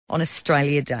on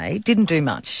Australia Day. Didn't do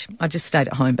much. I just stayed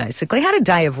at home, basically. Had a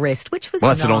day of rest, which was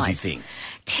nice. That's an Aussie thing.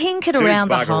 Tinkered around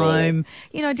the home.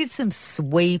 You know, did some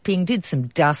sweeping, did some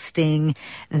dusting.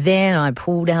 Then I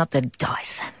pulled out the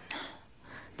Dyson,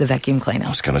 the vacuum cleaner. I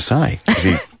was going to say, is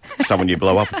he someone you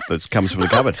blow up that comes from the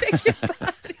cupboard?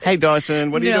 Hey,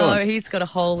 Dyson, what are you doing? No, he's got a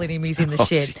hole in him. He's in the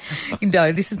shed.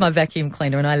 No, this is my vacuum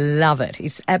cleaner, and I love it.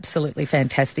 It's absolutely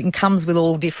fantastic and comes with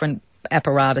all different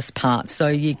apparatus parts, so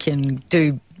you can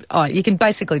do... you can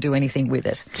basically do anything with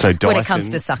it. So Dyson when it comes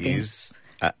to sucking. is...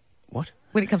 what?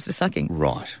 When it comes to sucking.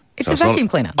 Right. It's a vacuum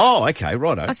cleaner. Oh, okay,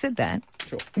 righto. I said that.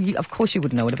 Sure. Of course you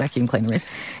wouldn't know what a vacuum cleaner is.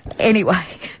 Anyway,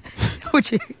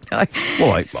 would you know?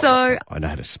 Well, I know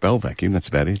how to spell vacuum, that's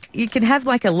about it. You can have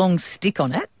like a long stick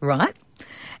on it, right?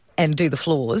 And do the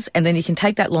floors, and then you can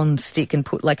take that long stick and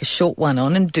put like a short one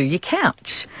on and do your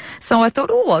couch. So I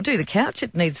thought, I'll do the couch.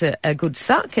 It needs a good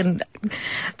suck. And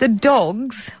the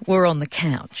dogs were on the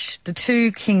couch. The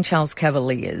two King Charles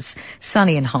Cavaliers,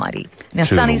 Sonny and Heidi. Now,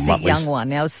 Sonny's the young one.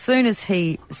 Now, as soon as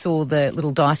he saw the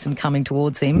little Dyson coming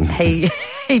towards him, he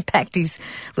packed his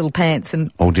little pants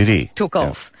and did he? Took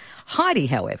off. Heidi,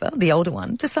 however, the older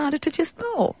one, decided to just,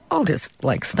 I'll just,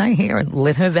 stay here and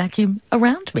let her vacuum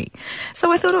around me.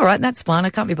 So I thought, all right, that's fine. I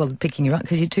can't be bothered picking you up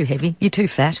because you're too heavy, you're too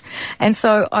fat. And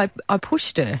so I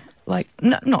pushed her,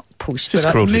 not pushed, just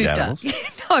but I moved her.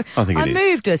 No, I is.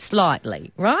 moved her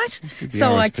slightly, right?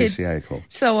 So I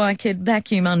could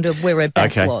vacuum under where her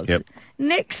back was. Yep.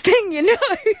 Next thing you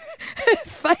know, her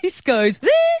face goes, Bleh!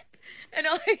 And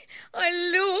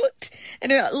I looked,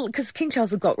 and because King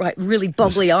Charles have got really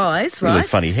boggly eyes, right? Really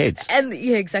funny heads. And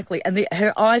yeah, exactly. And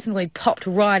her eyes nearly popped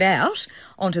right out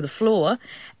onto the floor,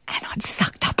 and I'd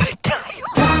sucked up her tail.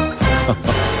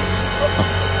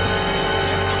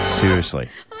 Seriously.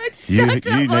 You need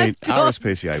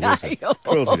RSPCA with it.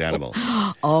 Cruelty to animals.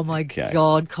 Oh my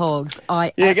God, Cogs!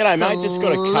 G'day, mate. Just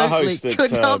got a co-host that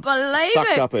could not believe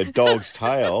sucked it. up a dog's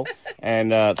tail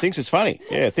and thinks it's funny.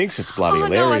 Yeah, thinks it's bloody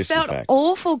hilarious. No, I felt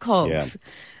awful, Cogs.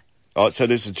 Yeah. Oh, so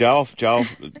there's a jail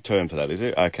term for that, is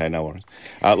it? Okay, no worries.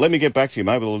 Let me get back to you,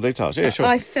 mate, with all the details. Yeah, sure.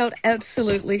 I felt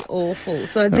absolutely awful.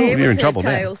 So there was her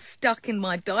tail stuck in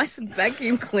my Dyson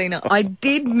vacuum cleaner. I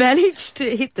did manage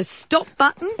to hit the stop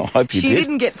button. I hope you did. She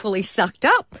didn't get fully sucked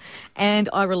up, and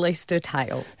I released her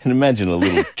tail. And imagine a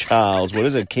little Charles, what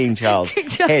is it, King Charles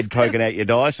head poking out your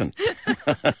Dyson.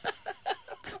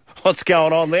 What's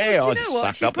going on there? I just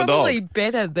sucked up the dog. She's probably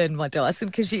better than my Dyson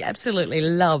because she absolutely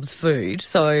loves food,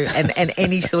 so and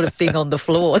any sort of thing on the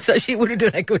floor. So she would have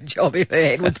done a good job if her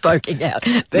head was poking out.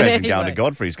 But imagine going to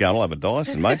Godfrey's going, I'll have a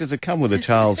Dyson, mate. Does it come with a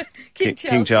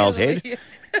King Charles head?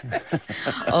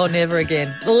 Oh, never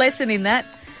again. The lesson in that: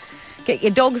 get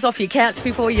your dogs off your couch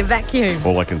before you vacuum.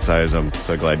 All I can say is I'm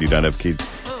so glad you don't have kids.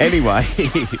 Anyway,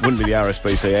 it wouldn't be the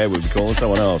RSPCA, we'd be calling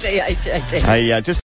someone else. DHAT. Hey, just